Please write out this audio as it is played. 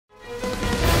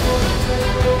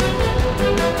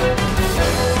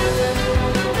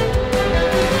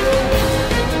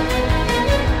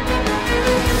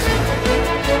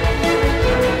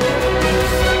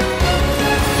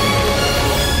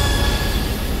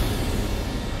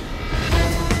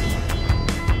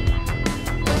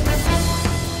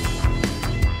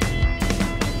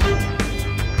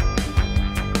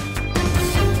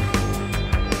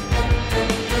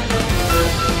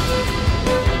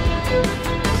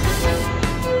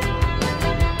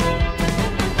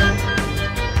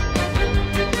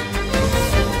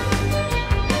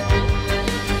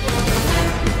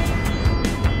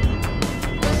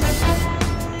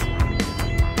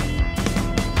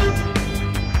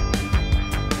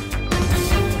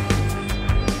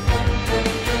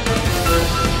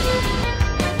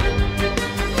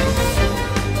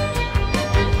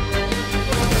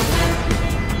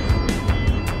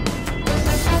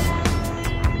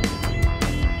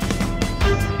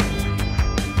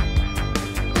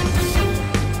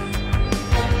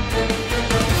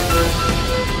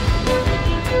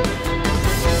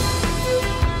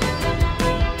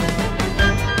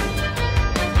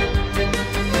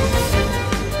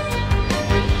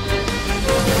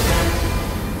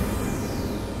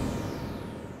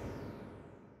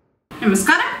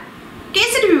నమస్కారం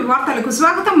కేసీటీవీ వార్తలకు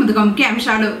స్వాగతం. ముందుగా ముఖ్య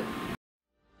అంశాలు.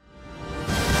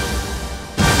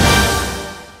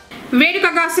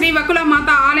 వేడుకగా శ్రీ వకులామాత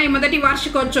ఆలయ మొదటి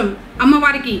వార్షికోత్సవం.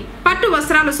 అమ్మవారికి పట్టు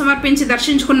వస్త్రాలు సమర్పించి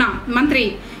దర్శించుకున్న మంత్రి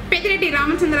పెద్దిరెడ్డి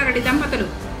రామచంద్రారెడ్డి దంపతులు.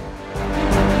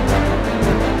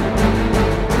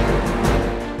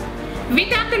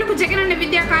 విద్యార్థులకు జగనన్న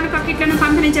విద్యా కానుక కిట్లను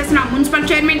పంపిణీ చేసిన మున్సిపల్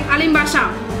చైర్మన్ అలీం బాషా.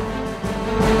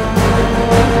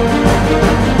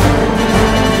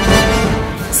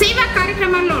 సేవా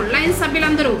కార్యక్రమాల్లో లయన్స్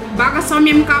సభ్యులందరూ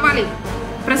భాగస్వామ్యం కావాలి.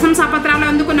 ప్రశంసా పత్రాలు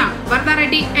అందుకున్న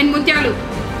వరదారెడ్డి ఎన్ ముత్యాలు.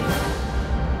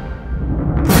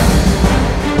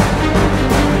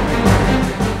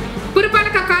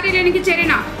 పురపాలక కార్యాలయానికి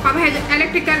చేరిన 15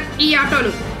 ఎలక్ట్రికల్ ఈ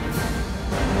ఆటోలు.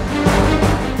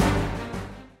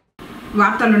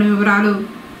 వార్తలను వివరాలు.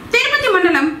 తిరుపతి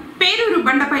మండలం పేరూరు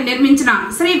బండపై నిర్మించిన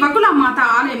శ్రీ వకులామాత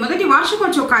ఆలయ మొదటి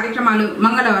వార్షికోత్సవ కార్యక్రమాలు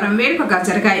మంగళవారం వేడుకగా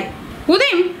జరిగాయి.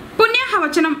 ఉదయం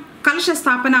పుణ్యాహవచనం, కలశ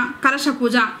స్థాపన, కలశ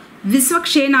పూజ,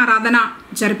 విశ్వక్షేణారాధన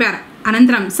జరిపారు.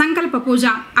 అనంతరం సంకల్ప పూజ,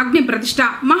 అగ్ని ప్రతిష్ఠ,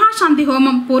 మహాశాంతి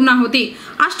హోమం, పూర్ణాహుతి,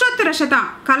 అష్టోత్తర శత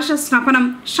కలశ స్థాపనం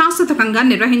శాశ్వతంగా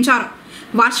నిర్వహించారు.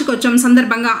 వార్షికోత్సవం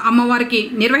సందర్భంగా అమ్మవారికి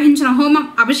నిర్వహించిన హోమం,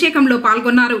 అభిషేకంలో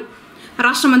పాల్గొన్నారు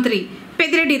రాష్ట్ర మంత్రి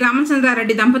పెద్దిరెడ్డి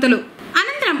రామచంద్రారెడ్డి దంపతులు.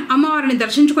 అనంతరం అమ్మవారిని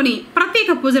దర్శించుకుని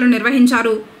ప్రత్యేక పూజలు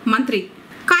నిర్వహించారు మంత్రి.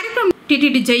 కార్యక్రమం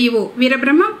టీటీడీ జేఈఓ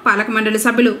వీరబ్రహ్మ, పాలక మండలి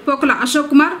సభ్యులు పోకుల అశోక్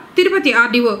కుమార్, తిరుపతి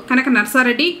ఆర్డీఓ కనక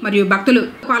నర్సారెడ్డి మరియు భక్తులు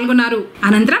పాల్గొన్నారు.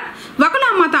 అనంతరం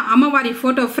వకులామాత అమ్మవారి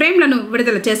ఫోటో ఫ్రేమ్లను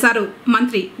విడుదల చేశారు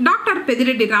మంత్రి డాక్టర్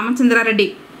పెద్దిరెడ్డి రామచంద్రారెడ్డి.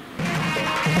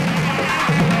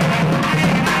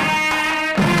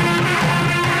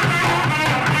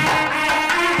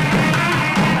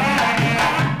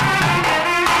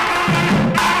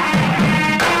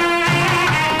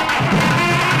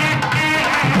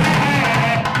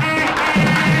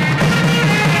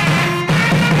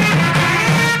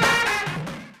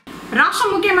 రాష్ట్ర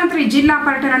ముఖ్యమంత్రి జిల్లా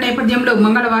పర్యటన నేపథ్యంలో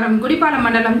మంగళవారం గుడిపాల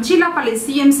మండలం చీలాపల్లి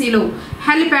సిఎంసిలో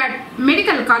హెలిప్యాడ్,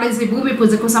 మెడికల్ కాలేజీ భూమి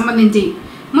పూజకు సంబంధించి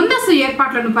ముందస్తు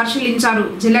ఏర్పాట్లను పరిశీలించారు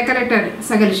జిల్లా కలెక్టర్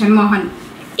సగలి షణ్మోహన్.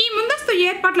 ఈ ముందస్తు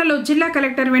ఏర్పాట్లలో జిల్లా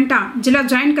కలెక్టర్ వెంట జిల్లా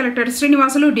joint collector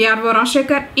Srinivasulu, DRO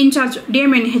Rajasekhar, incharge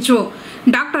DM&HO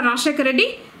doctor Rajasekhar Reddy,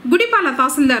 Gudipala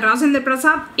తహసీల్దార్ రాజేంద్ర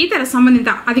ప్రసాద్, ఇతర సంబంధిత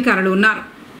అధికారులు ఉన్నారు.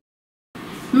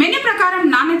 మెను ప్రకారం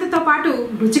నాణ్యతతో పాటు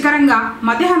రుచికరంగా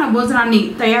మధ్యాహ్న భోజనాన్ని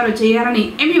తయారు చేయాలని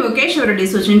ఎంఈఓ కేశవరెడ్డి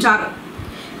సూచించారు.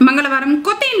 మంగళవారం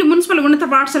కొత్త ఇండ్లు మున్సిపల్ ఉన్నత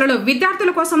పాఠశాలలో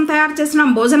విద్యార్థుల కోసం తయారు చేసిన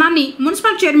భోజనాన్ని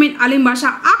మున్సిపల్ చైర్మన్ అలీం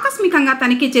బాషా ఆకస్మికంగా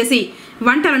తనిఖీ చేసి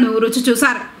వంటలను రుచి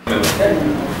చూశారు.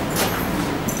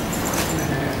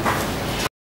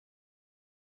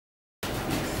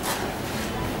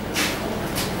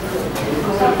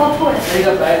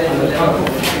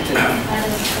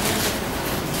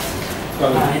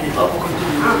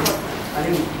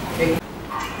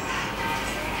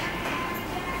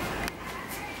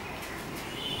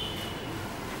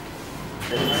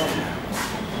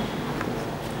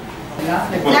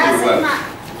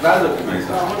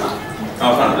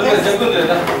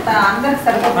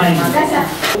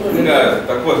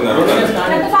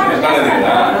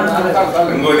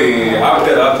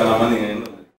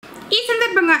 ఈ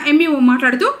సందర్భంగా ఎంఈఓ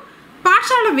మాట్లాడుతూ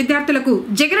పాఠశాల విద్యార్థులకు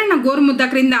జగనన్న గోరుముద్ద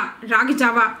క్రింద రాగి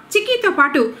జావా, చిక్కీతో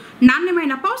పాటు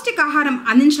నాణ్యమైన పౌష్టికాహారం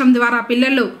అందించడం ద్వారా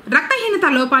పిల్లల్లో రక్తహీనత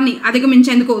లోపాన్ని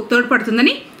అధిగమించేందుకు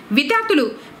తోడ్పడుతుందని, విద్యార్థులు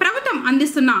ప్రభుత్వం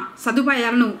అందిస్తున్న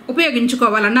సదుపాయాలను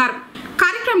ఉపయోగించుకోవాలన్నారు.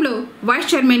 కార్యక్రమంలో వైస్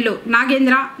చైర్మన్లు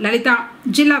నాగేంద్ర, లలిత,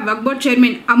 జిల్లా వక్ఫ్ బోర్డు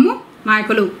చైర్మన్ అమ్ము,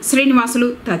 నాయకులు శ్రీనివాసులు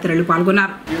తదితరులు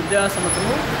పాల్గొన్నారు. విద్యా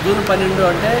సంవత్సరం జూన్ 12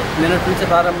 అంటే నిన్నటి నుంచి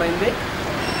ప్రారంభమైంది.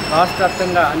 రాష్ట్ర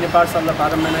వ్యాప్తంగా అన్ని పాఠశాలలో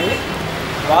ప్రారంభమైనాయి.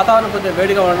 వాతావరణం కొద్దిగా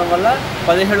వేడిగా ఉండడం వల్ల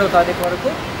 17వ తారీఖు వరకు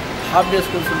హాఫ్ డే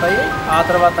స్కూల్స్ ఉంటాయి. ఆ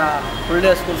తర్వాత ఫుల్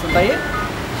డే స్కూల్స్ ఉంటాయి.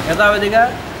 యథావిధిగా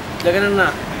జగనన్న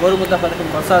గోరుముద్ద పథకం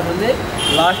కొనసాగుతుంది.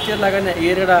 లాస్ట్ ఇయర్ లాగానే ఈ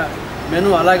ఇయర్ మెనూ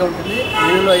అలాగే ఉంటుంది.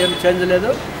 మెనూలో ఏం చేంజ్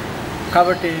లేదు.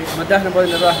 కాబట్టి మధ్యాహ్న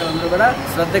భోజన నిర్వాహకులందరూ కూడా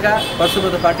శ్రద్ధగా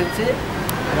పరిశుభ్రత పాటించి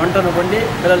వంటను వండి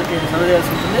పిల్లలకి సర్వ్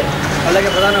చేయాల్సి ఉంటుంది. అలాగే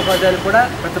ప్రధాన ఉపాధ్యాయులు కూడా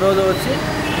ప్రతిరోజు వచ్చి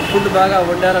ఫుడ్ బాగా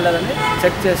వండారా లేదని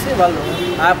చెక్ చేసి వాళ్ళు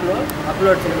యాప్లో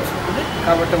అప్లోడ్ చేయాల్సి ఉంటుంది.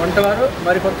 కాబట్టి వంటవారు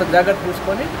మరికొంత జాగ్రత్త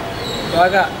తీసుకొని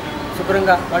బాగా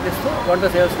శుభ్రంగా పాటిస్తూ వంట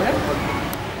చేయాల్సిన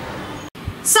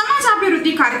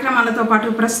సమాజాభివృద్ధి కార్యక్రమాలతో పాటు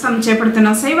ప్రస్తుతం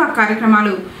చేపడుతున్న సేవా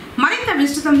కార్యక్రమాలు మరింత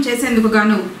విస్తృతం చేసేందుకు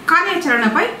గాను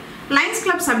కార్యాచరణపై లయన్స్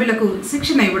క్లబ్ సభ్యులకు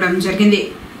శిక్షణ ఇవ్వడం జరిగింది.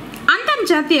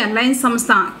 అంతర్జాతీయ లయన్స్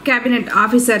సంస్థ కేబినెట్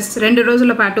ఆఫీసర్స్ 2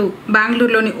 రోజుల పాటు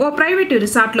బెంగళూరులోని ఓ ప్రైవేటు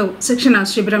రిసార్ట్లో శిక్షణ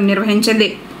శిబిరం నిర్వహించింది.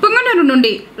 పుంగనూరు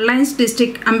నుండి Lions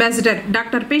district ambassador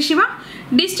doctor P Shiva,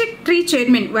 district tree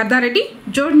chairman Varada Reddy,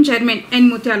 zone chairman N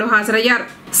ముత్యాలు హాజరయ్యారు.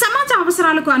 సమాజ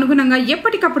అవసరాలకు అనుగుణంగా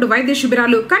ఎప్పటికప్పుడు వైద్య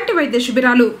శిబిరాలు, కంటి వైద్య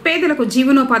శిబిరాలు, పేదలకు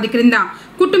జీవనోపాధి క్రింద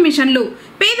కుట్టు మిషన్లు,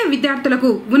 పేద విద్యార్థులకు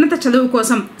ఉన్నత చదువు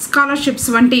కోసం స్కాలర్షిప్స్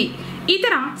వంటి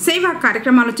ఇతర సేవా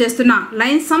కార్యక్రమాలు చేస్తున్న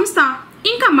లయన్స్ సంస్థ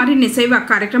ఇంకా మరిన్ని సేవా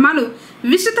కార్యక్రమాలు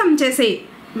విస్తృతం చేసే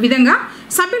విధంగా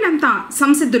సభ్యులంతా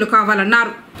సంసిద్ధులు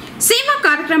కావాలన్నారు. సేవా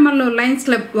కార్యక్రమాల్లో లయన్స్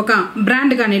క్లబ్ ఒక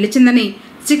బ్రాండ్గా నిలిచిందని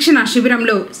శిక్షణ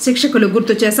శిబిరంలో శిక్షకులు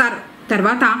గుర్తు చేశారు.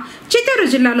 తర్వాత చిత్తూరు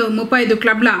జిల్లాలో 35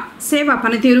 క్లబ్ల సేవా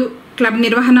పనితీరు, క్లబ్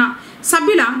నిర్వహణ,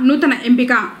 సభ్యుల నూతన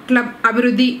ఎంపిక, క్లబ్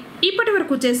అభివృద్ధి, ఇప్పటి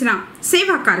వరకు చేసిన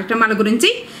సేవా కార్యక్రమాల గురించి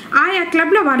ఆయా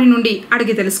క్లబ్ల వారి నుండి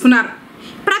అడిగి తెలుసుకున్నారు.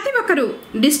 ప్రతి ఒక్కరూ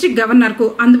డిస్ట్రిక్ట్ గవర్నర్కు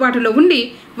అందుబాటులో ఉండి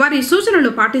వారి సూచనలు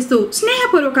పాటిస్తూ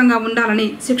స్నేహపూర్వకంగా ఉండాలని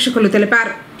శిక్షకులు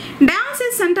తెలిపారు.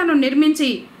 డయాలసిస్ సెంటర్ను నిర్మించి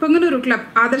పొంగనూరు క్లబ్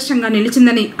ఆదర్శంగా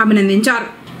నిలిచిందని అభినందించారు.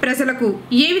 ప్రజలకు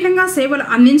ఏ విధంగా సేవలు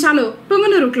అందించాలో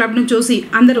పొంగనూరు క్లబ్ను చూసి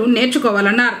అందరూ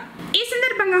నేర్చుకోవాలన్నారు. ఈ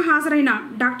సందర్భంగా హాజరైన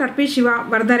డాక్టర్ పి శివ,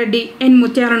 వరదారెడ్డి, ఎన్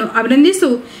ముత్యాలను అభినందిస్తూ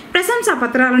ప్రశంసా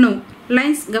పత్రాలను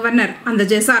లయన్స్ గవర్నర్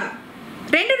అందజేశారు.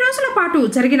 2 రోజుల పాటు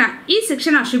జరిగిన ఈ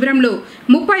శిక్షణ శిబిరంలో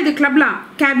 35 క్లబ్ల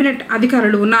కేబినెట్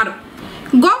అధికారులు ఉన్నారు.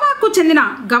 గోవాకు చెందిన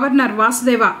గవర్నర్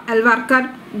వాసుదేవ ఎల్వార్కర్,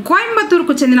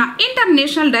 కోయంబత్తూరుకు చెందిన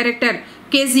international director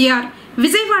KGR,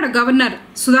 Vijayawada governor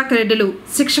Sudhakar రెడ్డిలు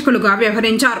శిక్షకులుగా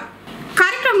వ్యవహరించారు.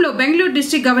 కార్యక్రమంలో Bengaluru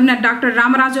district governor doctor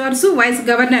Ramaraju Arasu, vice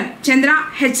governor చంద్ర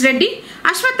హెచ్ రెడ్డి,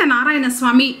 అశ్వత్థ నారాయణ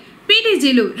స్వామి,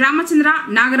 పీడీజీలు రామచంద్ర,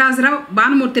 నాగరాజరావు,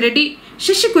 భానుమూర్తి రెడ్డి,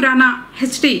 శశికురానా,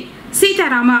 హెచ్డి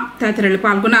సీతారామ తదితరులు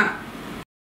పాల్గొన్నారు.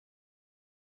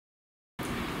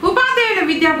 ఉపాధ్యాయుల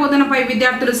విద్యా బోధనపై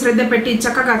విద్యార్థులు శ్రద్ధ పెట్టి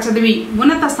చక్కగా చదివి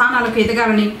ఉన్నత స్థానాలకు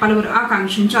ఎదగాలని పలువురు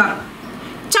ఆకాంక్షించారు.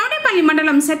 చౌడేపల్లి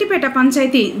మండలం సెట్టిపేట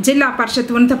పంచాయతీ జిల్లా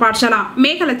పరిషత్ ఉన్నత పాఠశాల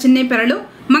మేకల చిన్నేపెరలో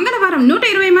మంగళవారం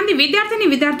 120 మంది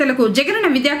విద్యార్థులకు జగనన్న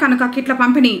విద్యా కానుక కిట్ల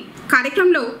పంపిణీ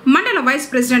కార్యక్రమంలో మండల వైస్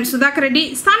ప్రెసిడెంట్ సుధాకర్ రెడ్డి,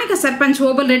 స్థానిక సర్పంచ్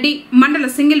ఓబుల్ రెడ్డి, మండల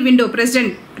సింగిల్ విండో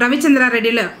ప్రెసిడెంట్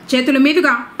రవిచంద్రారెడ్డిల చేతుల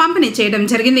మీదుగా పంపిణీ చేయడం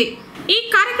జరిగింది. ఈ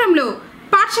కార్యక్రమంలో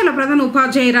పాఠశాల ప్రధాన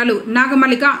ఉపాధ్యాయురాలు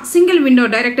నాగమల్లిక, సింగిల్ విండో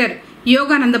డైరెక్టర్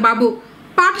యోగానందబాబు,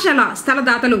 పాఠశాల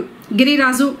స్థలదాతలు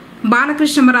గిరిరాజు,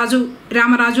 బాలకృష్ణమరాజు,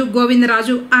 రామరాజు,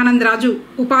 గోవిందరాజు, ఆనందరాజు,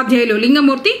 ఉపాధ్యాయులు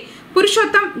లింగమూర్తి,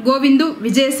 పురుషోత్తం, గోవిందు,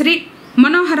 విజయశ్రీ,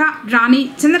 మనోహర, రాణి,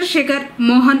 చంద్రశేఖర్,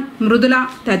 మోహన్, మృదుల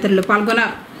తదితరులు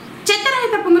పాల్గొన్నారు.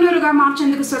 చెత్తరహిత పొంగనూరుగా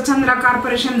మార్చేందుకు స్వచ్ఛంద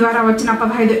కార్పొరేషన్ ద్వారా వచ్చిన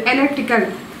 15 ఎలక్ట్రికల్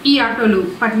ఈ ఆటోలు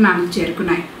పట్టణానికి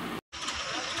చేరుకున్నాయి.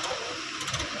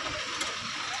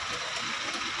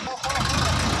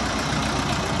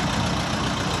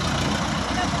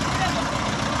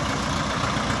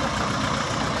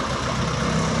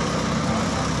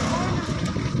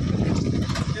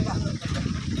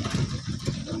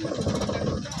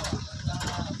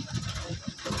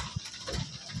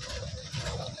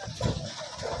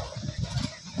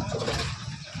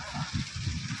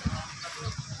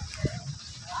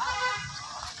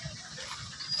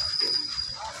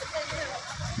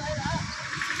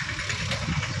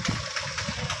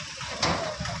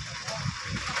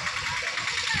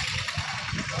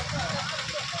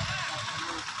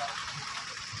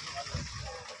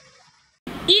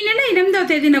 ఈ నెల 8వ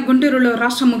తేదీన గుంటూరులో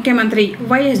రాష్ట్ర ముఖ్యమంత్రి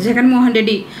వైఎస్ జగన్మోహన్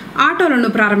రెడ్డి ఆటోలను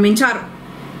ప్రారంభించారు.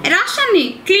 రాష్ట్రాన్ని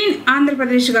క్లీన్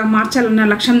ఆంధ్రప్రదేశ్గా మార్చాలన్న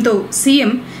లక్ష్యంతో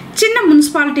సీఎం చిన్న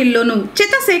మున్సిపాలిటీల్లోనూ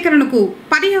చెత్త సేకరణకు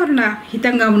పర్యావరణ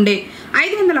హితంగా ఉండే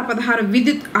 516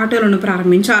 విద్యుత్ ఆటోలను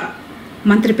ప్రారంభించారు.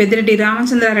 మంత్రి పెద్దిరెడ్డి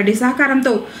రామచంద్రారెడ్డి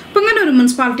సహకారంతో పొంగనూరు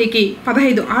మున్సిపాలిటీకి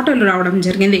 15 ఆటోలు రావడం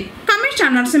జరిగింది.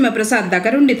 కమిషనర్ నరసింహప్రసాద్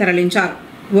దగ్గరుండి తరలించారు.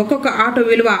 ఒక్కొక్క ఆటో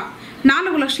విలువ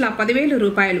 4,10,000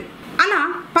 రూపాయలు. అలా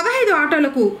 15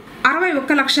 ఆటోలకు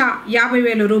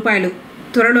 61,50,000 రూపాయలు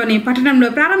త్వరలోనే పట్టణంలో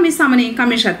ప్రారంభిస్తామని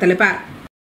కమిషనర్ తెలిపారు.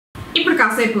 ఇప్పుడు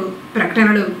కాసేపు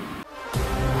ప్రకటనలు.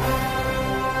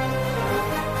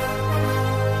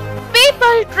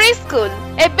 People Tree School,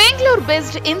 a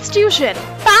Bangalore-based institution,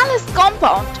 Palace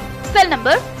Compound, cell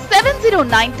number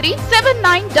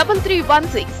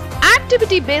 7093793316.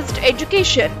 Activity-based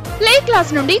education, play class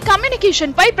నుండి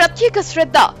కమ్యూనికేషన్ పై ప్రత్యేక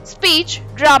శ్రద్ధ, speech,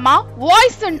 drama,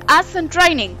 voice and accent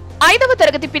training. 5వ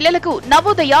తరగతి పిల్లలకు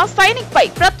నవోదయ, సైనిక్ పై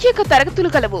ప్రత్యేక తరగతులు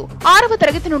కలవు. 6వ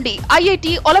తరగతి నుండి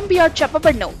ఐఐటి, ఒలింపియాడ్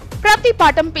చెప్పబడును. ప్రతి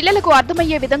పాఠం పిల్లలకు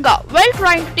అర్థమయ్యే విధంగా వెల్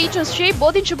ట్రైన్డ్ టీచర్స్ చే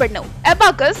బోధించబడును.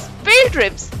 అబాకస్, ఫీల్డ్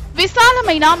ట్రిప్స్,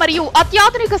 విశాలమైన మరియు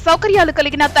అత్యాధునిక సౌకర్యాలు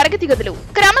కలిగిన తరగతి గదులు,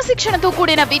 క్రమశిక్షణతో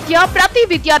కూడిన విద్య ప్రతి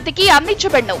విద్యార్థికి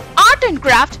అందించబడును. Art and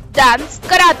craft, dance,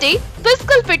 karate,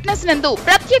 physical fitness నందు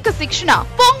ప్రత్యేక శిక్షణ.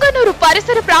 పొంగనూరు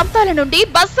పరిసర ప్రాంతాల నుండి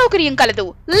బస్ సౌకర్యం కలదు.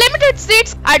 Limited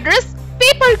seats. Address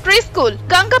people tree school,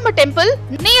 Gangamma temple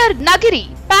near Nagari,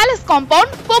 palace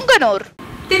compound, Punganur.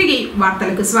 తిరిగి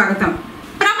వార్తలకు స్వాగతం.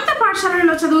 ప్రభుత్వ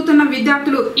పాఠశాలలో చదువుతున్న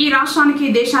విద్యార్థులు ఈ రాష్ట్రానికి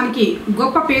దేశానికి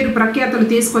గొప్ప పేరు ప్రఖ్యాతులు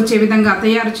తీసుకొచ్చే విధంగా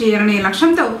తయారు చేయాలనే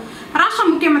లక్ష్యంతో రాష్ట్ర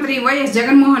ముఖ్యమంత్రి వైఎస్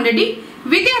జగన్మోహన్ రెడ్డి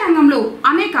విద్యారంగంలో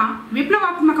అనేక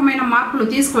విప్లవాత్మకమైన మార్పులు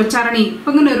తీసుకువచ్చారని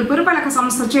పొంగనూరు పురపాలక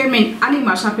సంస్థ చైర్మన్ అలీ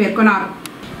బాషా పేర్కొన్నారు.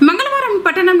 మంగళవారం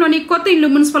పట్టణంలోని కొత్త ఇల్లు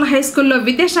మున్సిపల్ హైస్కూల్లో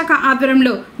విద్యాశాఖ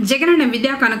ఆధ్వర్యంలో జగనన్న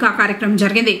విద్యా కానుక కార్యక్రమం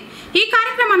జరిగింది. ఈ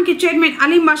కార్యక్రమానికి చైర్మన్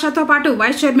అలీం బాషాతో పాటు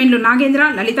వైస్ చైర్మన్లు నాగేంద్ర,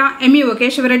 లలిత, ఎంఈఓ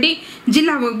కేశవరెడ్డి,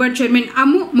 జిల్లా వక్బర్డ్ చైర్మన్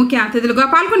అమ్ము ముఖ్య అతిథులుగా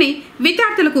పాల్గొని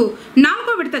విద్యార్థులకు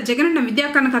 4వ విడత జగనన్న విద్యా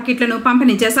కానుక కిట్లను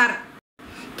పంపిణీ చేశారు.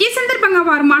 ఈ సందర్భంగా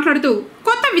వారు మాట్లాడుతూ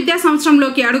కొత్త విద్యా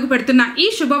సంవత్సరంలోకి అడుగు పెడుతున్న ఈ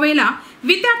శుభవేళ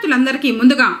విద్యార్థులందరికీ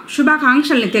ముందుగా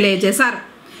శుభాకాంక్షల్ని తెలియజేశారు.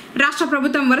 రాష్ట్ర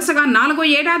ప్రభుత్వం వరుసగా 4వ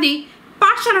ఏడాది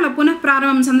పాఠశాలల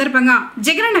పునఃప్రారంభం సందర్భంగా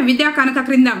జగనన్న విద్యా కానుక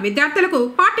క్రింద విద్యార్థులకు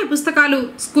పాఠ్య పుస్తకాలు,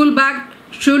 స్కూల్ బ్యాగ్,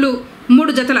 షూలు,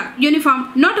 3 జతల యూనిఫామ్,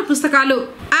 నోటు పుస్తకాలు,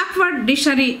 ఆక్వర్డ్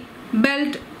డిక్షనరీ,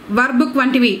 బెల్ట్, వర్క్బుక్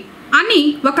వంటివి అన్ని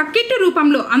ఒక కిట్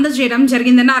రూపంలో అందజేయడం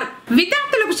జరిగిందన్నారు.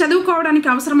 విద్యార్థులకు చదువుకోవడానికి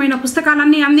అవసరమైన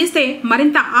పుస్తకాలన్నీ అందిస్తే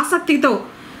మరింత ఆసక్తితో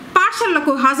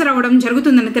పాఠశాలలకు హాజరవ్వడం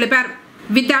జరుగుతుందని తెలిపారు.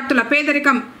 విద్యార్థుల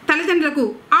పేదరికం, తల్లిదండ్రులకు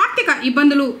ఆర్థిక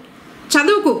ఇబ్బందులు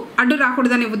చదువుకు అడ్డు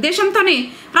రాకూడదనే ఉద్దేశంతోనే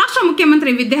రాష్ట్ర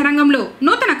ముఖ్యమంత్రి విద్యారంగంలో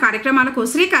నూతన కార్యక్రమాలకు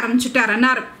శ్రీకారం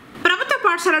చుట్టారన్నారు. ప్రభుత్వ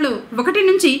పాఠశాలలో 1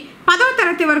 నుంచి 10వ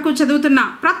తరగతి వరకు చదువుతున్న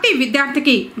ప్రతి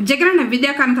విద్యార్థికి జగనన్న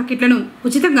విద్యా కానుక కిట్లను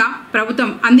ఉచితంగా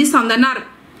ప్రభుత్వం అందిస్తోందన్నారు.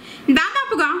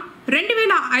 దాదాపుగా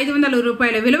 2,500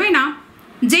 రూపాయల విలువైన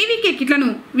జేవీకే కిట్లను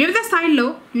వివిధ స్థాయిల్లో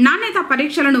నాణ్యత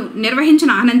పరీక్షలను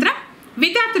నిర్వహించిన అనంతరం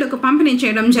విద్యార్థులకు పంపిణీ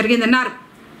చేయడం జరిగిందన్నారు.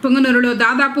 పొంగనూరులో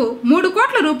దాదాపు 3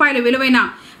 కోట్ల రూపాయల విలువైన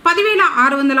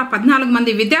 10,614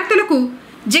 మంది విద్యార్థులకు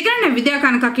జగనన్న విద్యా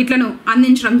కానుక కిట్లను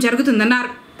అందించడం జరుగుతుందన్నారు.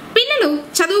 పిల్లలు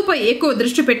చదువుపై ఎక్కువ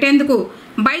దృష్టి పెట్టేందుకు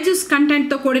బైజూస్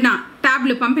కంటెంట్తో కూడిన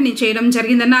ట్యాబ్లు పంపిణీ చేయడం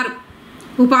జరిగిందన్నారు.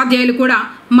 ఉపాధ్యాయులు కూడా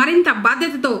మరింత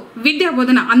బాధ్యతతో విద్యా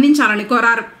బోధన అందించాలని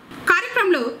కోరారు.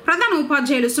 కార్యక్రమంలో ప్రధాన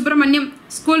ఉపాధ్యాయులు సుబ్రహ్మణ్యం,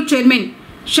 స్కూల్ చైర్మన్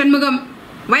షణ్ముగం,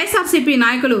 వైఎస్ఆర్సీపీ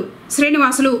నాయకులు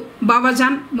శ్రీనివాసులు,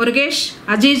 బాబాజాన్, మురుగేష్,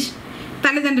 అజీజ్,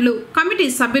 తల్లిదండ్రులు, కమిటీ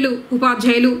సభ్యులు,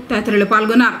 ఉపాధ్యాయులు తదితరులు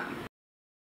పాల్గొన్నారు.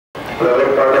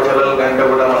 ప్రైవేట్ పాఠశాలల కంటే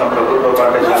కూడా మన ప్రభుత్వ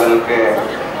పాఠశాలలకే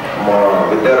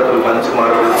విద్యార్థులు మంచి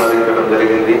మార్పులు సాధించడం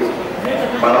జరిగింది.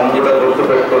 మనం కూడా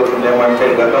గుర్తుపెట్టుకోవాల్సింది ఏమంటే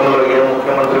గతంలో ఏ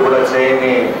ముఖ్యమంత్రి కూడా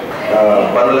చేయని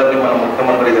పనులన్నీ మన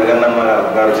ముఖ్యమంత్రి జగనన్న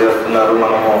గారు చేస్తున్నారు.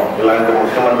 మనము ఇలాంటి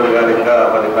ముఖ్యమంత్రి గారు ఇంకా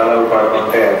 10 కాలాల పాటు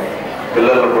ఉంటే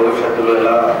పిల్లల భవిష్యత్తులో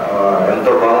ఎలా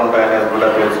ఎంతో బాగుంటాయనేది కూడా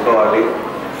తెలుసుకోవాలి.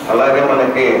 అలాగే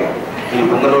మనకి ఈ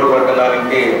పొంగనూరు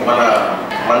పట్టణానికి మన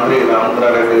మంత్రి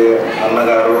రామచంద్రారెడ్డి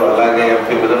అన్నగారు, అలాగే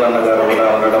ఎంపీ మిథునన్న గారు కూడా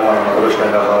ఉండడం మనం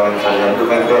అదృష్టంగా భావించాలి.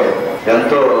 ఎందుకంటే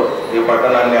ఎంతో ఈ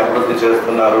పట్టణాన్ని అభివృద్ధి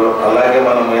చేస్తున్నారు. అలాగే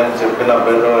మనం ఏం చెప్పిన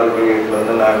పేదవారికి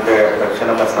ఇట్లా అంటే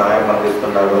తక్షణమే సహాయం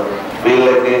అందిస్తున్నారు.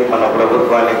 వీళ్ళకి మన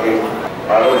ప్రభుత్వానికి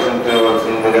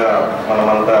ఆలోచించవలసిందిగా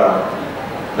మనమంతా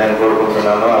నేను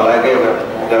కోరుకుంటున్నాను. అలాగే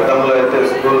గతంలో అయితే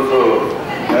స్కూల్స్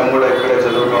మేము కూడా ఇక్కడే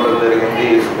చదువుకోవడం జరిగింది.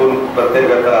 ఈ స్కూల్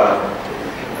ప్రత్యేకత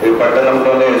ఈ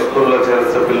పట్టణంలోనే స్కూల్లో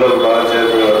చేస్తే పిల్లలు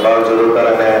బాగా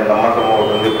చదువుతారనే నమ్మకం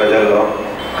ఉంటుంది ప్రజల్లో.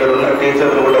 ఇక్కడ ఉన్న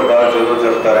టీచర్లు కూడా బాగా చదువు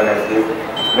చెప్తారనేసి.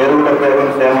 మీరు కూడా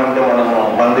పేరెంట్స్ ఏమంటే మనము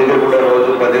మన దగ్గర కూడా రోజు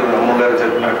 10 అమ్మగారు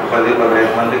చెప్పినట్టు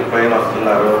 10-15 మందికి పైన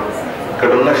వస్తున్నారు.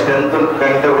 ఇక్కడ ఉన్న స్ట్రెంత్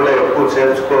కంటే కూడా ఎక్కువ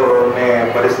చేర్చుకునే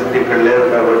పరిస్థితి ఇక్కడ లేదు.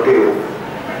 కాబట్టి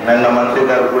నిన్న మంత్రి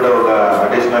గారు కూడా ఒక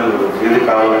అడిషనల్ ఇది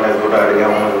కావాలనేది కూడా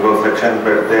అడిగాము. ఒక సెక్షన్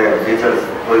పెడితే టీచర్స్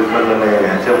ఇబ్బందిని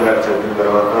హెచ్ఎం గారు చెప్పిన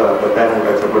తర్వాత ప్రధాని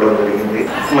కూడా చెప్పడం జరిగింది.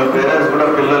 మా పేరెంట్స్ కూడా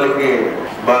పిల్లలకి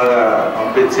బాగా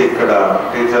పంపించి ఇక్కడ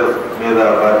టీచర్స్ మీద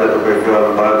బాధ్యత పెట్టి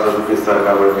వాళ్ళు బాగా చదివిస్తారు.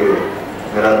 కాబట్టి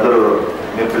మీరందరూ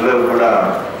మీ పిల్లలు కూడా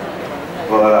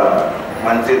ఒక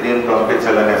మంచి దీన్ని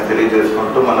పంపించాలనేసి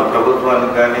తెలియజేసుకుంటూ మన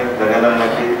ప్రభుత్వానికి కానీ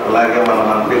జగనన్నకి, అలాగే మన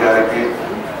మంత్రి గారికి,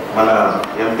 మన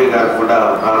ఎంపీ గారు కూడా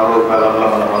రాబో కాలంలో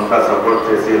మనం అంతా సపోర్ట్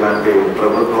చేసి ఇలాంటి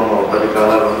ప్రభుత్వం 10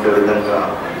 కాలాలు ఉండే విధంగా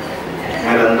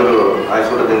మీరందరూ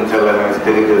ఆశీర్వదించాలని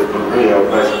తెలియజేసుకుంటూ ఈ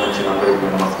అవకాశం ఇచ్చిన అందరికీ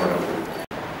నమస్కారం.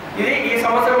 ఇది ఈ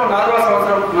సంవత్సరం 4వ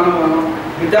సంవత్సరం మనము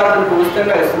విద్యార్థులకు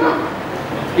ఉచితంగా ఇస్తున్నాం.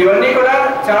 ఇవన్నీ కూడా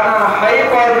చాలా హై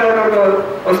క్వాలిటీ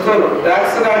వస్తువులు,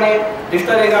 బ్యాగ్స్ కానీ,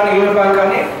 డిక్షనరీ కానీ, యూనిఫామ్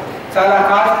కానీ చాలా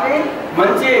కాస్ట్లీ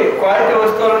మంచి క్వాలిటీ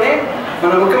వస్తువులని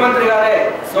మన ముఖ్యమంత్రి గారే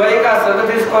స్వయంగా శ్రద్ధ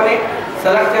తీసుకొని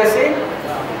సెలెక్ట్ చేసి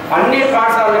అన్ని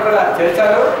పాఠశాలలు కూడా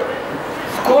చేర్చారు.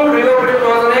 స్కూల్ రీఓపెనింగ్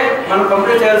రోజునే మనం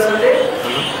పంపిణీ చేయాల్సింది.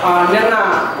 నిన్న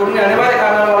కొన్ని అనివార్య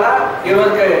కారణాల వల్ల ఈ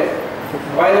రోజుకి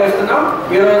వాయిదా వేస్తున్నాం.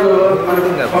 ఈరోజు మనం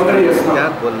పంపిణీ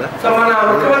చేస్తున్నాం. సో మన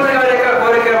ముఖ్యమంత్రి గారి యొక్క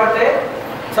కోరిక ఏమంటే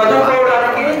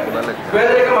చదువుకోవడానికి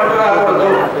పేదరికం అడ్డు రాకూడదు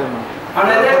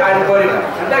అనేది ఆయన కోరిక.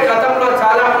 అంటే గతంలో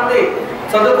చాలా మంది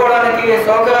చదువుకోవడానికి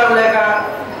సౌకర్యాలు లేక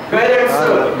పేరెంట్స్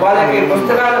వాళ్ళకి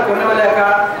పుస్తకాలు కొనివ్వలేక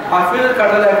ఆ ఫీజులు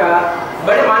కట్టలేక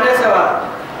బడి మానేసేవారు.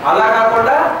 అలా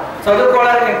కాకుండా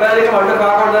చదువుకోవడానికి పేదరికం అడ్డు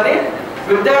కాకూడదని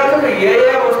విద్యార్థులకు ఏ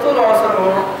ఏ వస్తువులు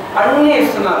అవసరమో అన్నీ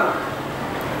ఇస్తున్నారు.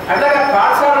 అట్లాగే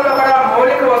పాఠశాలలో కూడా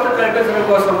మౌలిక వసతులు కల్పించడం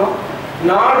కోసము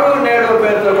నాడు నేడు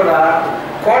పేరుతో కూడా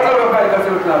కోట్ల రూపాయలు ఖర్చు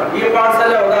పెడుతున్నారు. ఈ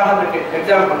పాఠశాల ఉదాహరణకి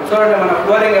ఎగ్జాంపుల్ చూడండి, మన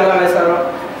ఫ్లోరింగ్ ఎలా వేశారో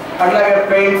అట్లాగే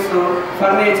paints,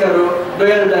 furniture,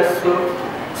 dual desk,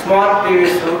 smart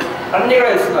TVs అన్నీ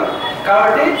కూడా ఇస్తున్నారు.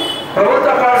 కాబట్టి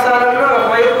ప్రభుత్వ పాఠశాలలో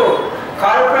ఒకవైపు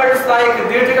కార్పొరేట్ స్థాయికి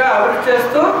ధీటుగా అభివృద్ధి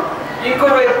చేస్తూ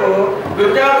ఇంకోవైపు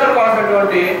విద్యార్థులకు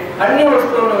అవసరమైనటువంటి అన్ని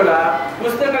వస్తువులను కూడా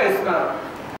ఉచితంగా ఇస్తున్నారు.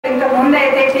 ఇంతకు ముందు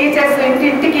అయితే టీచర్స్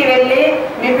ఇంటింటికి వెళ్ళి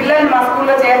మీ పిల్లల్ని మా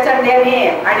స్కూల్లో చేర్చండి అని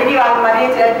అడిగి వాళ్ళు మరీ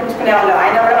చేర్పించుకునే వాళ్ళు,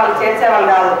 అయినా కూడా వాళ్ళు చేర్చేవాళ్ళు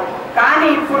కాదు. కానీ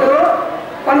ఇప్పుడు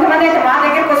కొంతమంది అయితే మా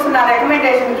దగ్గరికి వస్తున్నారు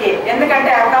రికమెండేషన్కి.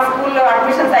 ఎందుకంటే అక్క స్కూల్లో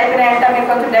అడ్మిషన్స్ అయిపోయినాయంట, మీరు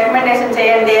కొంచెం రికమెండేషన్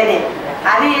చేయండి అని.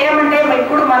 అది ఏమంటే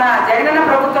ఇప్పుడు మన జగనన్న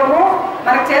ప్రభుత్వము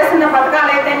మనకు చేస్తున్న పథకాలు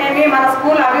అయితేనేమి, మన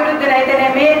స్కూల్ అభివృద్ధిని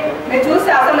అయితేనేమి మీరు చూసి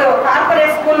అసలు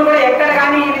కార్పొరేట్ స్కూల్ కూడా ఎక్కడ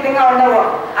కానీ ఈ విధంగా ఉండవు.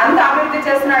 అంత అభివృద్ధి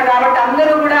చేస్తున్నాడు కాబట్టి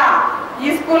అందరూ కూడా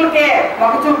ఈ స్కూల్కే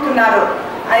మొగ్గు చూపుతున్నారు.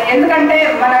 ఎందుకంటే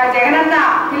మన జగనన్న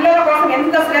పిల్లల కోసం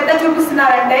ఎంత శ్రద్ధ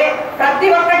చూపిస్తున్నారంటే ప్రతి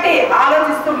ఒక్కటి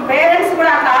ఆలోచిస్తూ, పేరెంట్స్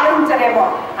కూడా అట్లా ఆలోచించలేమో,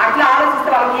 అట్లా ఆలోచిస్తే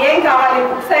వాళ్ళకి ఏం కావాలి,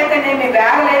 బుక్స్ అయితేనేమి,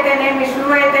 బ్యాగులు అయితేనేమి, షూ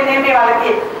అయితేనేమి,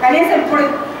 వాళ్ళకి కనీసం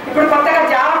ఇప్పుడు కొత్తగా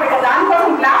జాబ్ పెట్టారు, దానికోసం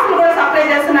క్లాసులు కూడా సప్లై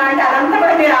చేస్తున్నారంటే అదంతా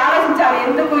కూడా మీరు ఆలోచించాలి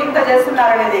ఎందుకు ఇంత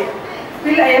చేస్తున్నారు అనేది.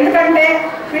 ఎందుకంటే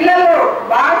పిల్లలు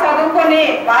బాగా చదువుకొని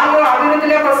వాళ్ళు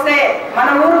అభివృద్ధిలోకి వస్తే మన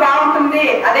ఊరు బాగుంటుంది,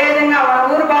 అదేవిధంగా మన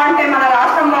ఊరు బాగుంటే మన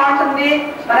రాష్ట్రం బాగుంటుంది,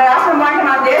 మన రాష్ట్రం బాగుంటే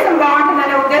మన దేశం బాగుంటుంది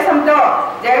అనే ఉద్దేశంతో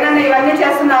జగనన్న ఇవన్నీ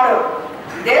చేస్తున్నారు.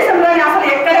 దేశంలోని అసలు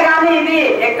ఎక్కడ కానీ ఇది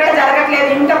ఎక్కడ జరగట్లేదు,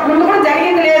 ఇంతకు ముందు కూడా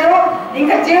జరిగింది లేదు,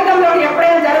 ఇంకా జీవితంలో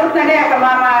ఎప్పుడైనా జరుగుతుందంటే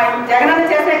మా జగనన్న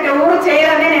చేసినట్టు ఊరు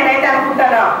చేయాలని నేనైతే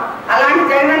అనుకుంటాను. అలాంటి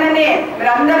జగనన్నని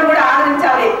మీరందరూ కూడా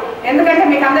ఆదరించాలి. ఎందుకంటే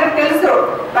మీకు అందరికి తెలుసు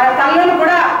మన తల్లులు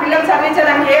కూడా పిల్లలు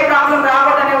చదివించడానికి ఏ ప్రాబ్లం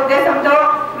రాకూడదనే ఉద్దేశంతో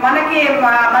మనకి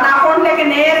మన అకౌంట్లోకి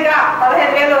నేరుగా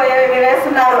 15,000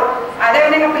 వేస్తున్నారు.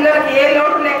 అదేవిధంగా పిల్లలకి ఏ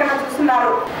లోటు లేకుండా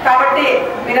చూస్తున్నారు. కాబట్టి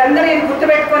మీరందరూ ఇది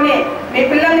గుర్తుపెట్టుకొని మీ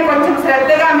పిల్లల్ని కొంచెం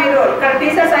శ్రద్ధగా, మీరు ఇక్కడ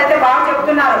టీచర్స్ అయితే బాగా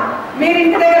చెప్తున్నారు, మీరు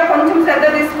ఇంటి దగ్గర కొంచెం శ్రద్ధ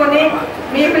తీసుకొని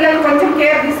మీ పిల్లలు కొంచెం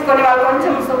కేర్ తీసుకొని వాళ్ళు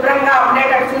కొంచెం శుభ్రంగా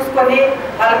ఉండేటట్టు చూసుకొని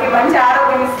వాళ్ళకి మంచి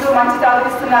ఆరోగ్యం ఇస్తూ మంచి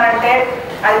చదివిస్తున్నారంటే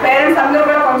అది పేరెంట్స్ అందరూ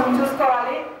కూడా కొంచెం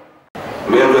చూసుకోవాలి.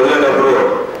 మేము చదివేటప్పుడు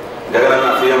జగనన్న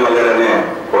సీఎం అయ్యారనే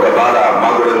ఒక బాధ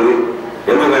మాకు కూడా ఉంది.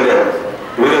 ఎందుకంటే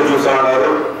మీరే చూస్తూ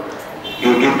ఉన్నారు,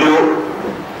 ఈ కిట్లు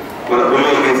మన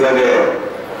పిల్లలకి ఇట్లాగే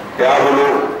ట్యాబులు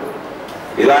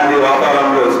ఇలాంటి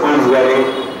వాతావరణంలో స్కూల్స్ కానీ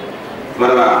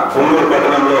మన పుంగూరు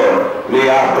పట్టణంలో మీ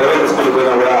ఆ ప్రైవేట్ స్కూల్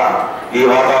పోయినా కూడా ఈ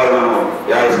వాతావరణం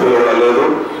యా స్కూల్ కూడా లేదు.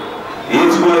 ఈ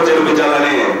స్కూల్లో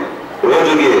చేర్పించాలని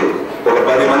రోజుకి ఒక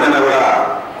 10 మంది అయినా కూడా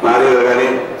నా దగ్గర కానీ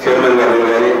చైర్మన్ గారి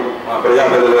దగ్గర కానీ మా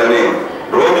ప్రజాప్రతినిధులు కానీ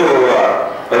రోజు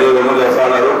 10,000 మంది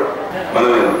వస్తున్నారు.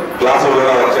 మనం క్లాసులు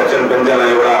కూడా ఒక సెక్షన్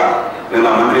పెంచాలని కూడా నిన్న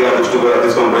మంత్రి గారి దృష్టి కూడా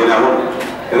తీసుకొని పోయినాము.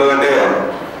 ఎందుకంటే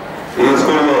ఈ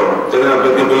స్కూల్లో చదివిన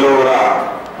ప్రతి పిల్లలు కూడా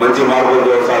మంచి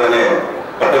మార్పులు వస్తారనే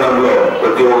పట్టణంలో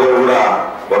ప్రతి ఒక్కరు కూడా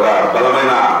ఒక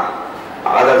బలమైన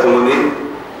ఆదర్శం ఉంది.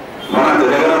 మన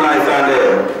జగనన్న ఇస్తా అంటే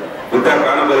విద్యా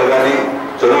కానుకలు కానీ,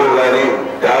 చదువులు కానీ,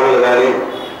 ట్యాబులు కానీ,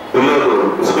 పిల్లలు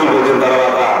స్కూల్కి వచ్చిన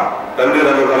తర్వాత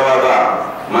తండ్రిదండ్రుల తర్వాత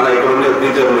మన ఇక్కడ ఉండే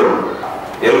టీచర్లు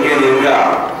ఎల్కేజీ ఇంకా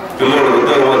పిల్లలు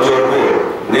ఉద్యోగం వచ్చే వరకు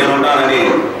నేనుంటానని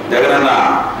జగనన్న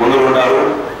ముందు ఉంటారు.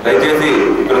 దయచేసి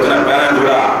ఇక్కడ వచ్చిన పేరెంట్స్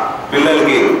కూడా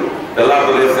పిల్లలకి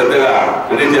తెల్లారుతో లేసి శ్రద్ధగా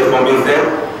రెడీ చేసి పంపిస్తే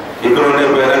ఇక్కడ ఉండే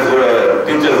పేరెంట్స్ కూడా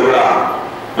టీచర్స్ కూడా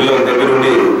పిల్లల దగ్గర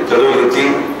ఉండి చదువులు ఇచ్చి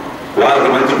వాళ్ళకి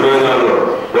మంచి ప్రయోజనాలు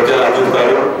వచ్చేలా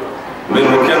చూస్తారు. మీరు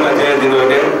ముఖ్యంగా చేయాల్సింది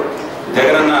ఏంటంటే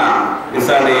జగనన్న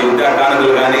ఇస్తాన్ని విద్యా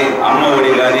కానుకలు కానీ, అమ్మ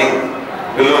ఒడి కానీ,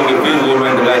 పిల్లలకి ఫీజు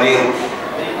రిమెంట్ కానీ,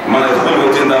 మన స్కూల్కి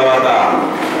వచ్చిన తర్వాత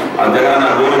ఆ జగనన్న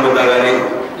దూరం ముద్ద కానీ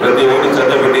ప్రతి ఒక్కటి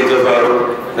శ్రద్ధ పెట్టి చేస్తారు.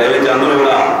 దయచేసి అందరూ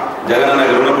కూడా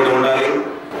జగనన్నకి రుణపడి ఉండాలి.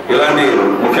 ఇలాంటి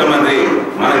ముఖ్యమంత్రి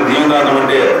మనకి జీవితాంతం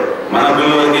ఉంటే మన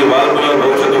పిల్లలకి వాళ్ళ పిల్లల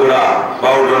భవిష్యత్తు కూడా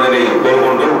బాగుంటుందని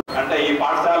కోరుకుంటూ, అంటే ఈ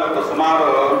పాఠశాలకు సుమారు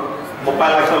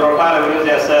 30 లక్షల రూపాయలు విలువ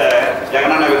చేస్తే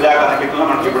జగనన్న విద్యా కానుకలు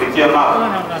మనకి ఇప్పుడు ఇచ్చి ఉన్నారు.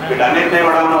 వీటన్నింటినీ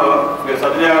కూడా మీరు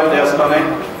సద్వినియోగం చేసుకొని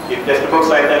ఈ టెక్స్ట్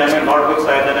బుక్స్ అయితేనేమి, నోట్ బుక్స్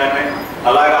అయితేనేమి,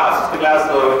 అలాగే 6th క్లాస్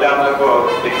విద్యార్థులకు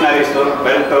డిక్షనరీస్,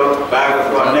 బెల్ట్,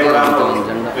 బ్యాగ్స్ అన్నీ కూడా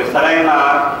మీరు సరైన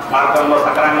మార్గంలో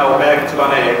సక్రమంగా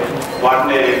ఉపయోగించుకొని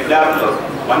వాటిని విద్యార్థులు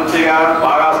మంచిగా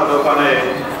బాగా చదువుకొని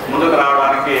ముందుకు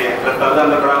రావడానికి ప్రతి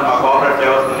తల్లిదండ్రులు కూడా మా కోఆపరేట్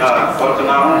చేయవలసిందిగా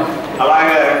కోరుతున్నాము.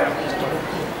 అలాగే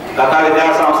గత విద్యా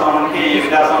సంవత్సరానికి ఈ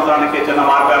విద్యా సంవత్సరానికి చిన్న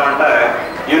మార్పు ఏమంటే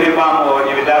యూనిఫామ్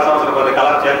ఈ విద్యా సంవత్సరం కొద్ది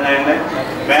కలర్ చేంజ్ అయింది.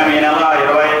 మేము ఈ నెల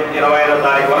 20 25వ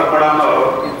తారీఖు వరకు కూడాను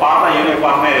పాత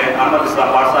యూనిఫామ్ని అనుమతిస్తాం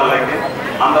పాఠశాలకి.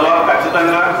 అందులో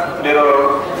ఖచ్చితంగా మీరు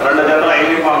 2 జతల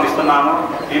యూనిఫామ్ ఇస్తున్నాము.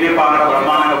 యూనిఫామ్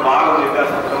బ్రహ్మాండంగా బాగుంది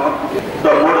విద్యాసంస్థము.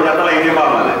 3 జతల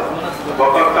యూనిఫామ్ అది.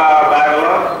 ఒక్కొక్క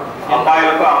బ్యాగ్లో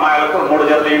అబ్బాయిలకు అమ్మాయిలకు 3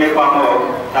 జతల యూనిఫామ్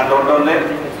దాంట్లో ఉంటుంది.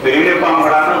 యూనిఫామ్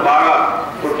కూడా బాగా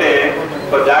కుట్టి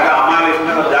అమ్మాయిలు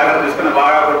ఇస్తున్న జాగ్రత్త తీసుకుని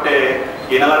బాగా కుట్టి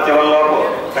ఈ నెల చివరిలోపు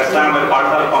ఖచ్చితంగా మీరు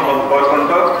పాఠశాల పంపడం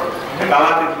కోరుకుంటూ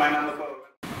కళాతీతమైనందుకు.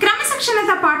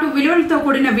 క్రమశిక్షణతో పాటు విలువలతో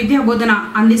కూడిన విద్యా బోధన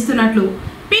అందిస్తున్నట్లు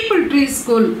people tree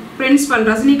school principal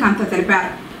Rajinikanth తెలిపారు.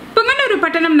 పుంగనూరు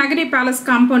పట్టణం నగరి ప్యాలెస్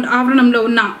కాంపౌండ్ ఆవరణంలో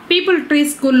ఉన్న పీపుల్ ట్రీ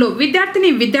స్కూల్లో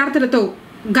విద్యార్థులతో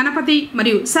గణపతి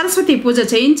మరియు సరస్వతి పూజ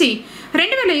చేయించి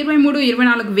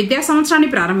 2023-24 విద్యా సంవత్సరాన్ని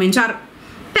ప్రారంభించారు.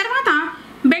 తర్వాత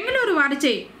బెంగళూరు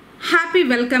వారిచే happy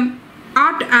welcome,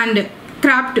 art and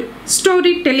craft,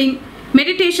 story telling,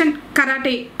 meditation,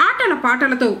 karate, ఆటల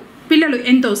పాటలతో పిల్లలు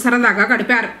ఎంతో సరదాగా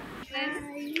గడిపారు.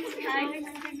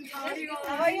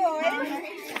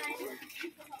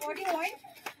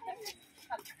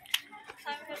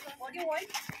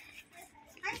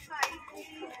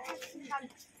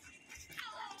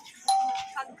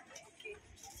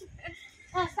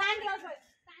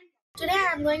 Today I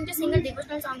am going to sing a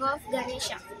devotional song of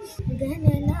Ganesha.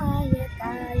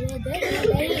 Gananayakaya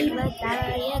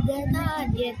Ganadaivataya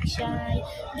Ganadhyakshaya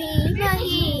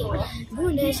Dhimahi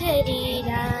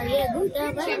Gunashariraya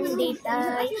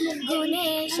Gudavanditaya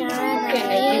Guneshaya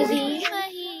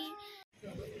Dhimahi.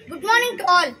 Good morning to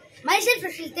all. Myself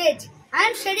is Tej. I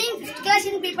am studying 5th class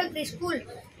in People Tree School.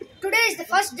 Today is the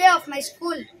first day of my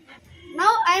school.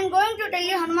 Now I am going to tell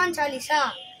you Hanuman Chalisa.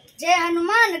 जय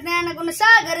हनुमान ज्ञान गुण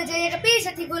सागर जय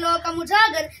कपीसति गोलोक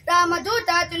मुजागर रामदूत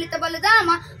अतुलित बलधाम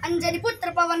अंजनी पुत्र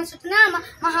पवन सुत नाम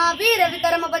महावीर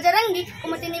विक्रम बजरंगी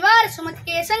कुमति निवार सुमति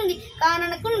के संगी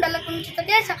कानन कुंडल कुंचित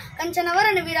केश कंचन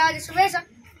वरण विराज सुवेश.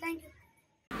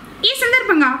 ఈ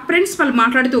సందర్భంగా ప్రిన్సిపల్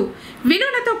మాట్లాడుతూ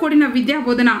విలువలతో కూడిన విద్యా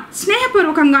బోధన,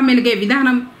 స్నేహపూర్వకంగా మెలిగే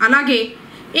విధానం, అలాగే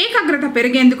ఏకాగ్రత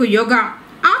పెరిగేందుకు యోగా,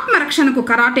 ఆత్మరక్షణకు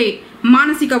కరాటే,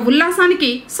 మానసిక ఉల్లాసానికి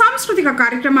సాంస్కృతిక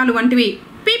కార్యక్రమాలు వంటివి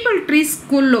పీపుల్ ట్రీ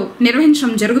స్కూల్లో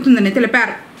నిర్వహించడం జరుగుతుందని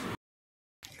తెలిపారు.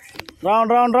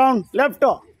 Round round round left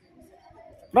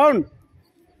round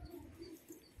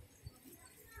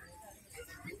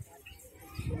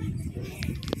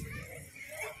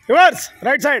reverse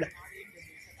right side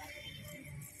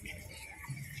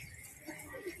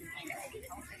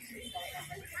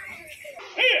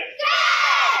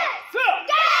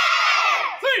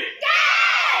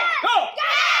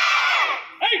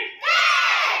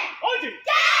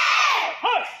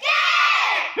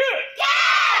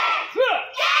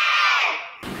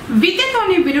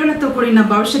విద్యతోనే విలువలతో కూడిన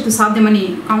భవిష్యత్తు సాధ్యమని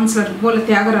కౌన్సిలర్ బోల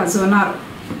త్యాగరాజు అన్నారు.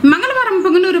 మంగళవారం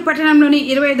పుంగనూరు పట్టణంలోని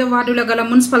 25వ వార్డులో గల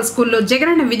మున్సిపల్ స్కూల్లో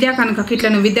జగనన్న విద్యా కానుక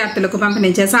కిట్లను విద్యార్థులకు పంపిణీ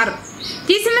చేశారు.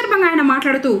 ఈ సందర్భంగా ఆయన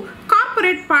మాట్లాడుతూ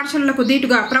కార్పొరేట్ పాఠశాలలకు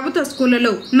దీటుగా ప్రభుత్వ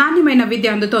స్కూళ్లలో నాణ్యమైన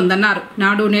విద్య అందుతోందన్నారు.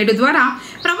 నాడు నేడు ద్వారా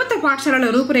ప్రభుత్వ పాఠశాలల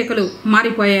రూపురేఖలు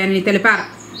మారిపోయాయని తెలిపారు.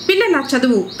 పిల్లల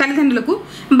చదువు తల్లిదండ్రులకు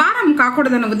భారం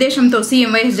కాకూడదన్న ఉద్దేశంతో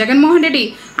సీఎం వైఎస్ జగన్మోహన్ రెడ్డి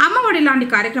అమ్మఒడి లాంటి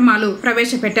కార్యక్రమాలు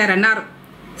ప్రవేశపెట్టారన్నారు.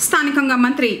 స్థానికంగా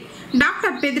మంత్రి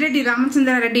డాక్టర్ పెద్దిరెడ్డి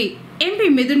రామచంద్రారెడ్డి, ఎంపీ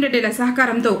మిథున్ రెడ్డిల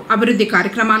సహకారంతో అభివృద్ధి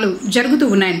కార్యక్రమాలు జరుగుతూ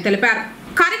ఉన్నాయని తెలిపారు.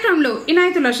 కార్యక్రమంలో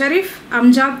ఇనాయతుల షరీఫ్,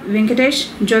 అంజాద్, వెంకటేష్,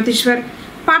 జ్యోతిశ్వర్,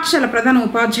 పాఠశాల ప్రధాన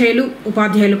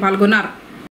ఉపాధ్యాయులు పాల్గొన్నారు.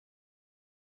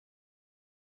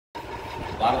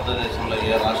 భారతదేశంలో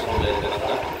ఏ రాష్ట్రం లేని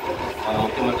విధంగా మన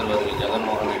ముఖ్యమంత్రి వర్యులు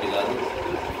జగన్మోహన్ రెడ్డి గారు,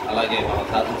 అలాగే మన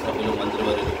శాసనసభ్యులు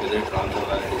మంత్రివర్యులు పెద్దిరెడ్డి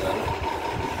రామచంద్రారెడ్డి గారు,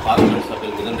 పార్లమెంట్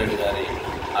సభ్యులు మిథున్ రెడ్డి గారి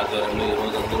ఆధ్వర్యంలో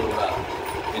ఈరోజు అందరూ కూడా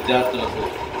విద్యార్థులకు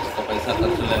ఒక పైసా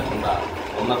ఖర్చు లేకుండా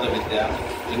ఉన్నత విద్య,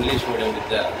 ఇంగ్లీష్ మీడియం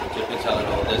విద్య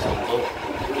చెప్పించాలనే ఉద్దేశంతో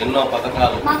ఎన్నో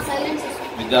పథకాలు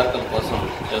విద్యార్థుల కోసం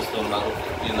చేస్తున్నారు.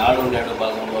 ఈ నాడు నేడు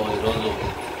భాగంలో ఈరోజు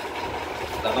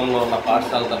గతంలో ఉన్న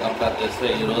పాఠశాలతో కంపేర్ చేస్తే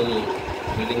ఈరోజు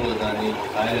బిల్డింగ్లు కానీ,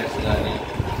 టాయిలెట్స్ కానీ,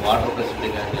 వాటర్ ఫెసిలిటీ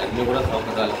కానీ అన్నీ కూడా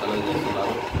సౌకర్యాలు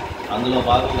కలుగజేస్తున్నారు. అందులో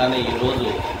భాగంగానే ఈరోజు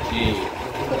ఈ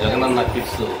జగనన్న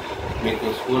కిట్స్ మీకు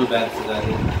స్కూల్ బ్యాగ్స్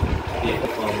కానీ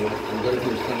అందరికీ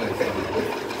ఇష్టంగా ఇస్తున్నారు.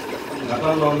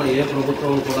 గతంలో ఉన్న ఏ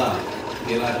ప్రభుత్వం కూడా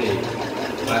ఇలాంటి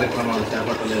కార్యక్రమాలు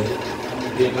చేపట్టలేదు.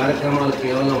 ఈ కార్యక్రమాలు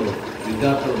కేవలం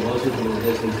విద్యార్థుల భవిష్యత్తును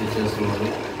ఉద్దేశించి చేస్తున్నారు.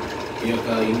 ఈ యొక్క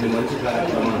ఇన్ని మంచి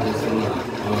కార్యక్రమాలు చేస్తున్న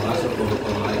మన రాష్ట్ర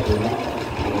ప్రభుత్వ నాయకులు,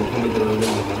 ముఖ్యమంత్రి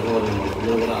మంత్రివర్గం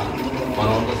అందరూ కూడా మన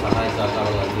వంతు సహాయ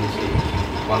సహకారాలు అందించి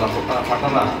మన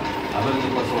పట్టణ అభివృద్ధి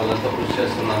కోసం వాళ్ళంతా కృషి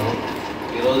చేస్తున్నారు.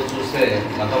 ఈరోజు చూస్తే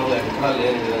గతంలో ఎక్కడా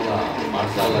లేని విధంగా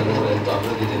పాఠశాలలన్నీ కూడా ఎంతో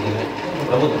అభివృద్ధి చెందినాయి.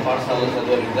 ప్రభుత్వ పాఠశాలలో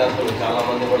చదివే విద్యార్థులు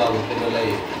చాలామంది కూడా ఉత్తీర్ణులై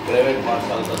ప్రైవేట్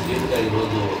పాఠశాలతో తీరుగా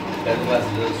ఈరోజు 10th క్లాస్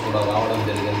రిజల్ట్స్ కూడా రావడం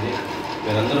జరిగింది.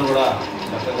 మీరందరూ కూడా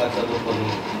చక్కగా చదువుకొని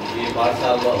ఈ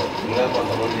పాఠశాలలో ఇంకా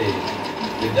కొంతమంది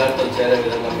విద్యార్థులు చేరే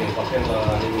విధంగా మీ పక్కన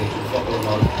కానీ మీ చుట్టుపక్కల ఉన్న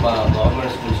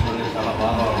గవర్నమెంట్ స్కూల్స్ నుండి చాలా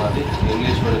బాగా ఉన్నది.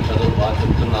 ఇంగ్లీష్ మీడియం చదువు బాగా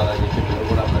చెప్తున్నారని చెప్పి మీరు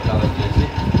కూడా ప్రచారం చేసి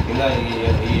ఇంకా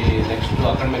ఈ నెక్స్ట్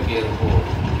అకాడమిక్ ఇయర్కు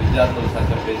విద్యార్థుల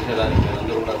సంఖ్య పెంచడానికి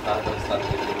మీరందరూ కూడా సహకరిస్తారని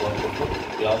చెప్పి కోరుకుంటూ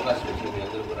ఈ అవకాశం ఇచ్చిన మీ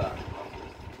అందరూ కూడా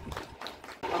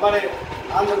हमारे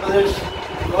आंध्र प्रदेश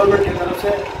गवर्नमेंट की तरफ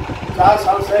से 4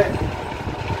 साल से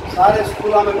सारे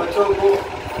स्कूलों में बच्चों को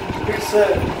किट्स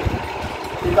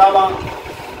किताबें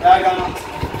बैग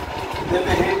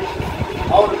देते हैं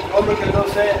और गवर्नमेंट की तरफ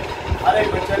से हर एक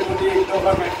बच्चे को भी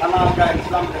दोपहर में खाना का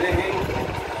इंतजाम करे हैं।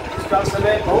 इस तरह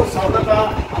से बहुत सहूलत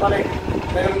हमारे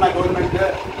तेलंगाना गवर्नमेंट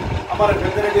हमारे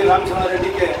पेद्दिरेड्डी रामचंद्र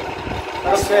रेड्डी के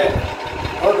तरफ से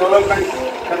और डेवलपमेंट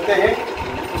करते हैं।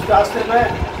 उस रास्ते में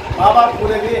माँ बाप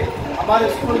पूरे भी हमारे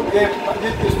स्कूल के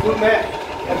पंडित स्कूल में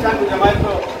बच्चा को जमाए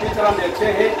तो टीचर भी अच्छे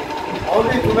हैं और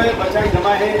भी तुम्हें बच्चा की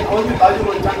जमा है और भी बाजू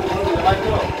बच्चा को जमाए तो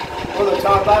बहुत अच्छा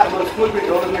होता है। हमारे स्कूल भी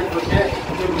डेवलपमेंट होते हैं।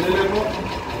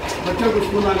 बच्चों को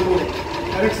स्कूल आने को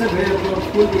करेक्ट से भेजे तो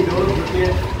स्कूल भी डेवलप होती है।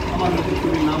 हमारे बच्चों को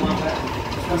भी नाम आता है।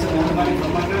 इसका से मेहरबानी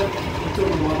फरमाकर बच्चों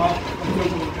को माँ बाप बच्चों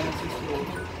को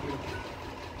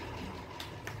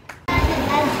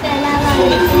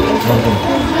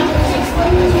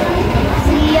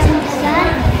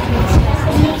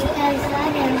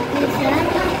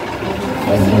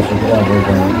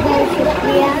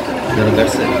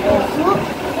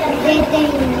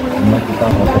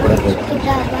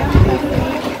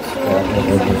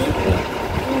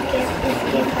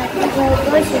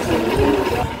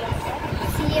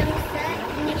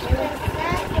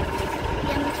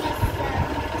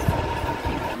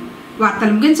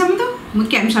వార్తలు ముగించే ముందు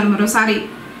ముఖ్యాంశాలు మరోసారి.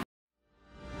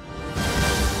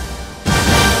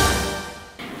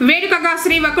 వేడుకగా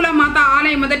శ్రీ వకులమాత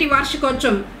ఆలయ మొదటి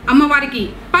వార్షికోత్సవం. అమ్మవారికి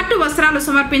పట్టు వస్త్రాలు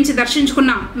సమర్పించి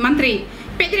దర్శించుకున్న మంత్రి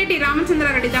పెద్దిరెడ్డి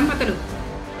రామచంద్రారెడ్డి దంపతులు.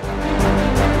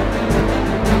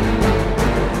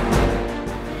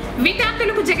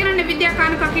 విద్యార్థులకు జగనన్న విద్యా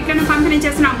కానుక కిట్లను పంపిణీ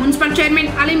చేసిన మున్సిపల్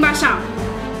చైర్మన్ అలీం బాషా.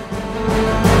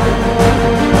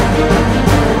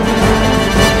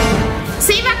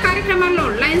 సేవా కార్యక్రమాల్లో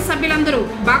లయన్స్ సభ్యులందరూ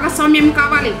భాగస్వామ్యం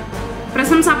కావాలి.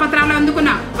 ప్రశంసా పత్రాలు అందుకున్న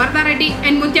వరదారెడ్డి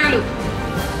అండ్ ముత్యాలు.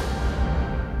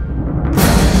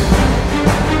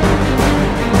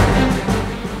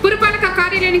 పురపాలక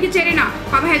కార్యాలయానికి చేరిన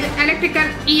 15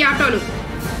 ఎలక్ట్రికల్ ఈ ఆటోలు.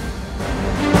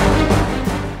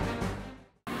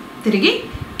 తిరిగి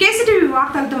కేసీటీవీ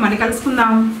వార్తలతో మళ్ళీ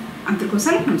కలుసుకుందాం.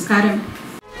 అంతకోసం నమస్కారం.